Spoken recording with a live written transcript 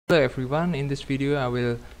Hello everyone, in this video I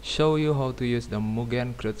will show you how to use the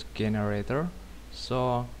Mugen Crudss generator.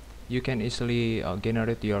 So you can easily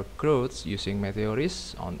generate your Crudss using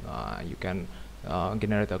Meteoris. You can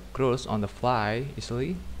generate a Crudss on the fly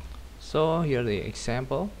easily. So here the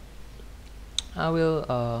example. I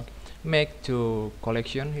will make two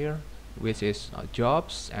collection here, which is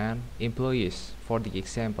jobs and employees for the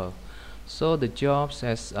example. So the jobs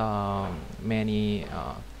has many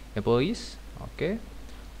employees. Okay,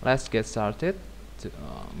 let's get started. To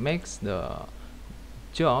makes the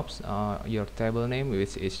jobs your table name,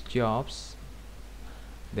 which is jobs.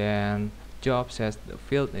 Then jobs has the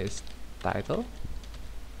field is title.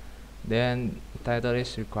 Then title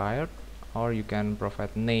is required, or you can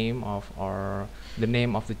provide name of or the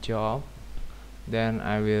name of the job. Then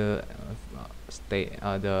I will state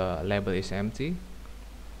the label is empty,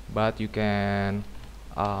 but you can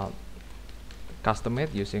custom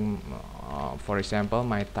it using for example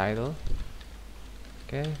my title.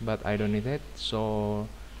 Okay, but I don't need it. So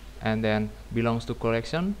and then belongs to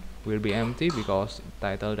collection will be empty because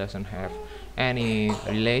title doesn't have any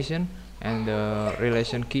relation, and the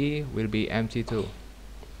relation key will be empty too.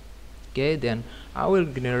 Okay, then I will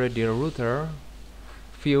generate the router,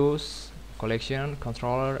 views, collection,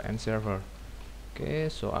 controller, and server. Okay,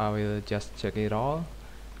 so I will just check it all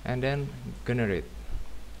and then generate.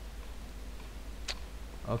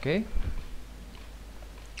 Okay,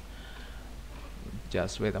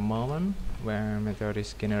 just wait a moment when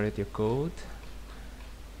Meteoris generate your code.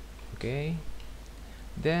 Okay,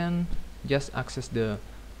 then just access the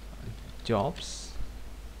jobs.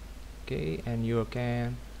 Okay, and you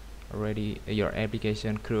can already your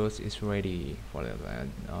application Crudss is ready for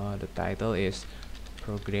the title is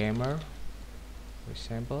programmer, for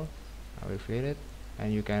example. I will fill it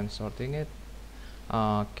and you can sorting it.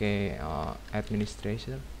 Okay,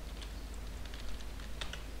 administration,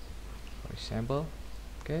 for example.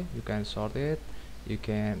 Okay, you can sort it, you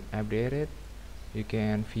can update it, you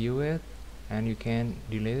can view it, and you can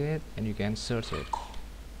delete it, and you can search it.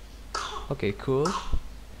 Okay, cool.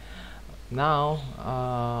 Now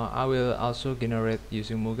I will also generate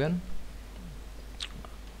using Mugen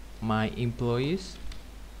my employees.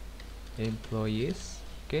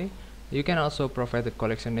 Okay, you can also provide the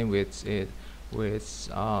collection name with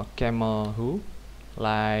camel who,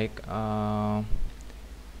 like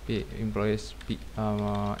employees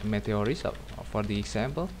Meteoris for the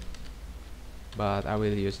example, but I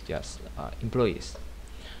will use just employees.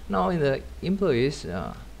 Now in the employees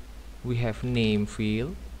we have name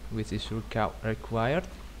field, which is required,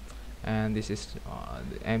 and this is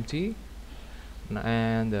empty,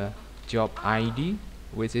 and the job ID,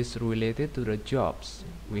 which is related to the jobs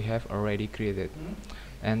we have already created,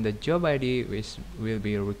 and the job ID which will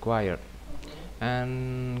be required.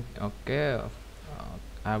 And okay,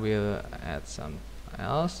 I will add some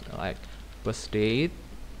else like birth date.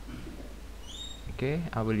 Okay,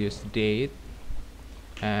 I will use date,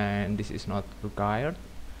 and this is not required.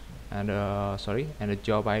 And and the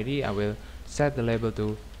job ID I will set the label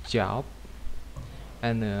to job,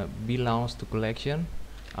 and belongs to collection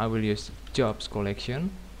I will use jobs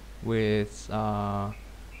collection with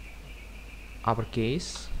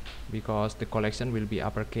uppercase, because the collection will be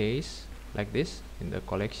uppercase like this. In the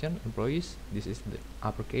collection employees, this is the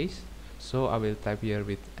uppercase, so I will type here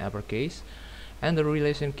with uppercase, and the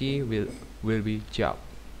relation key will be job.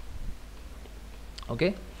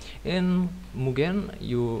 Okay, in Mugen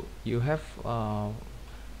you have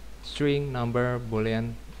string, number,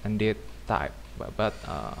 boolean, and date type, but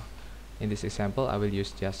in this example I will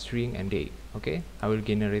use just string and date. Okay, I will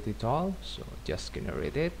generate it all, so just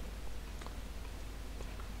generate it.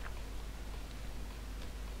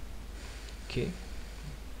 Okay,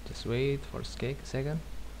 just wait for a second.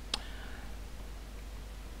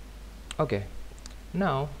 Okay,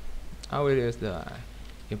 now I will use the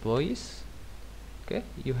employees. Okay,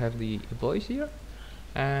 you have the employees here,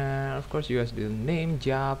 and of course you have the name,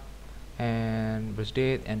 job, and birth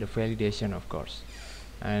date, and the validation, of course.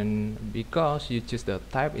 And because you choose the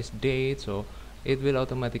type is date, so it will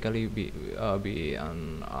automatically be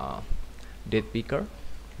on date picker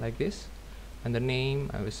like this. And the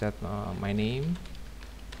name I will set my name.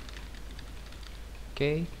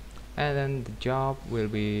 Okay, and then the job will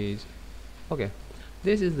be okay.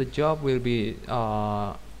 This is the job will be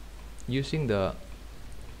using the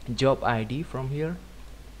job ID from here.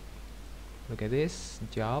 Look at this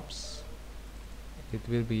jobs. It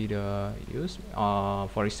will be the use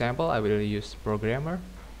for example I will use programmer,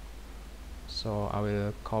 so I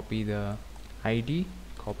will copy the ID,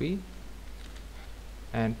 copy,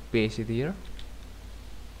 and paste it here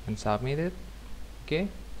and submit it. Okay,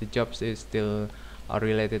 the jobs is still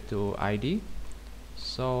related to ID,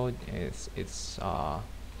 so it's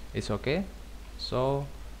okay. So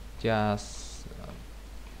just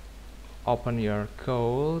open your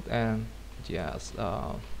code and just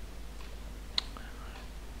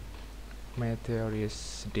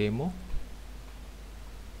Meteoris demo.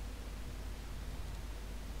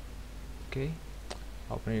 Okay,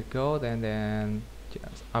 open your code and then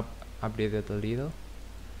just update it a little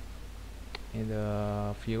in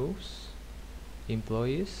the views,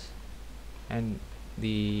 employees, and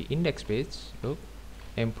the index page. Look,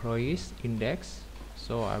 employees index.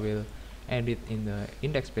 So I will edit in the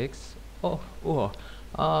index page.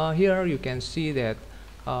 Here you can see that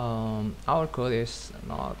our code is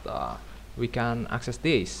not we can access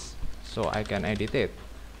this, so I can edit it.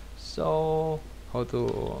 So how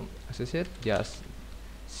to access it? Just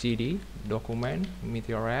cd document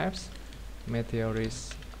Meteoris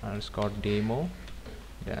underscore demo,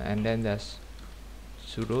 and then just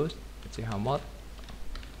sudo chmod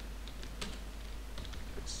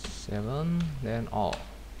 7, then all.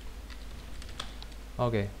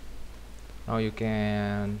 Okay, now you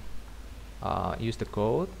can use the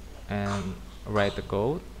code and write the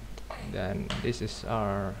code. Then this is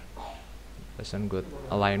our doesn't good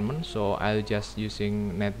alignment, so I'll just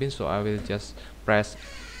using NetBeans, so I will just press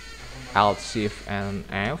Alt Shift and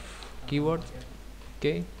F keyword.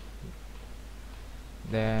 Okay,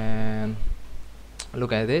 then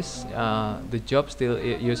look at this, the job still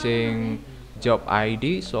using job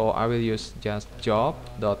ID, so I will use just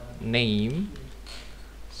job.name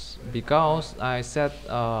because I set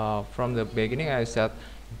from the beginning I set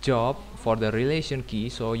job for the relation key,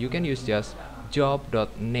 so you can use just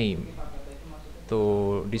job.name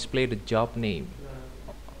to display the job name.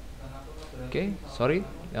 Okay, sorry,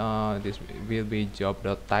 this will be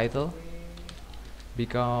job.title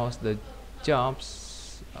because the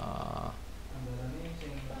jobs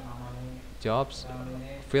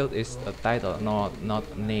field is a title,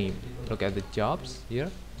 not name. Look at the jobs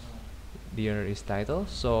here. There is title,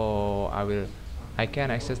 so I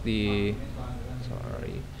can access the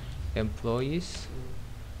employees.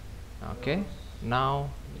 Okay, now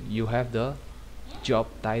you have the job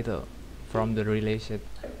title from the related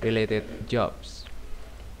jobs.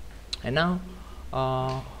 And now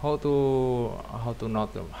how to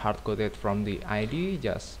not hard code it from the ID?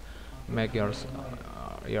 Just make your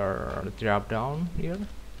drop down here.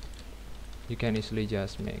 You can easily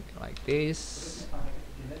just make like this.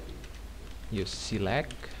 Use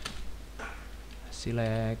select.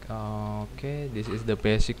 Okay, this is the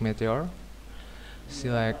basic Meteor.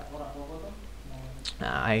 Select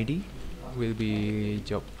ID will be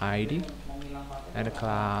job ID, and the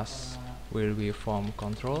class will be form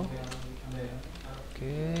control.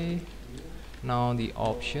 Okay, now the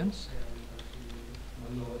options.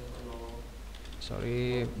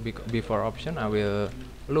 Sorry, before option I will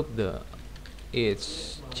loop the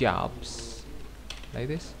each jobs like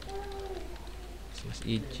this,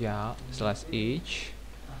 /each.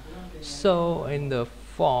 So in the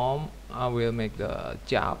form I will make the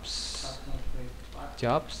jobs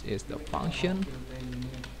is the function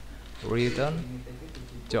return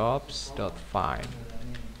jobs.find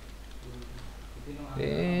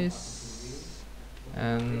this,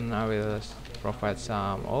 and I will provide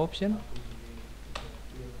some option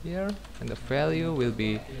here, and the value will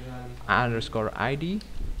be underscore ID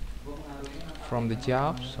from the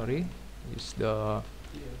job. Sorry, use the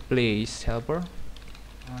place helper,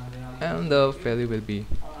 and the value will be,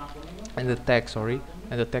 and the text, and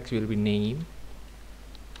the text will be name.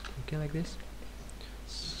 Okay, like this.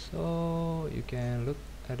 So you can look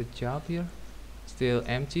at the job here, still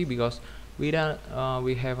empty because we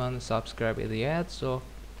haven't subscribed it yet. So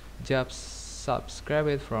jobs subscribe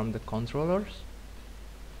it from the controllers.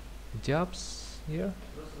 Jobs here,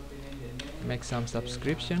 make some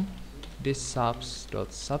subscription. This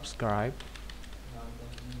subs.subscribe.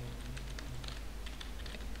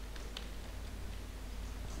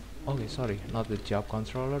 Okay, sorry, not the job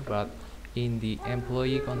controller, but in the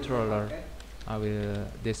employee controller I will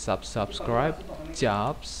this subscribe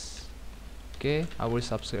jobs. Okay, I will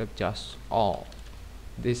subscribe just all.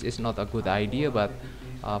 This is not a good idea, but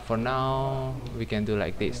for now we can do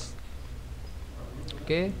like this.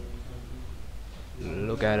 Okay,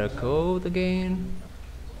 look at the code again.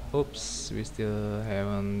 Oops, we still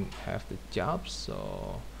haven't have the jobs,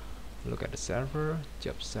 so look at the server,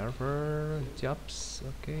 jobs.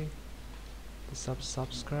 Okay, the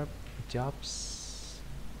subscribe jobs.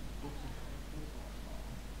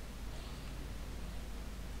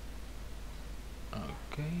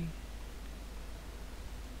 Okay,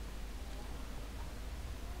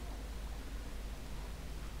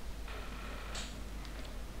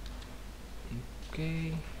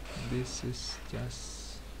 Okay, this is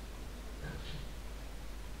just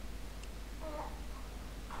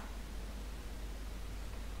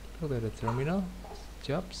look at the terminal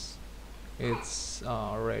jobs. It's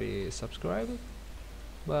already subscribed,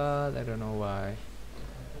 but I don't know why.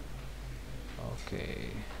 Okay.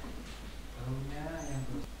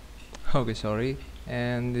 Okay, sorry.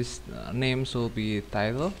 And this name should be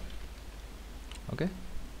title. Okay.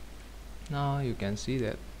 Now you can see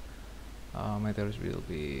that Meteoris will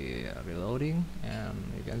be reloading,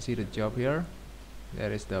 and you can see the job here.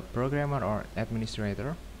 There is the programmer or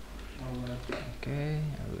administrator. Okay,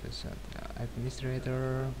 I will set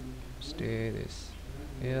administrator, state is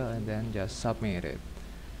here, and then just submit it.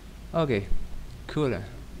 Okay, cool.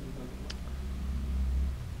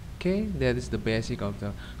 Okay, that is the basic of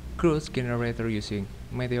the CRUD generator using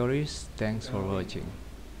Meteoris. Thanks for watching.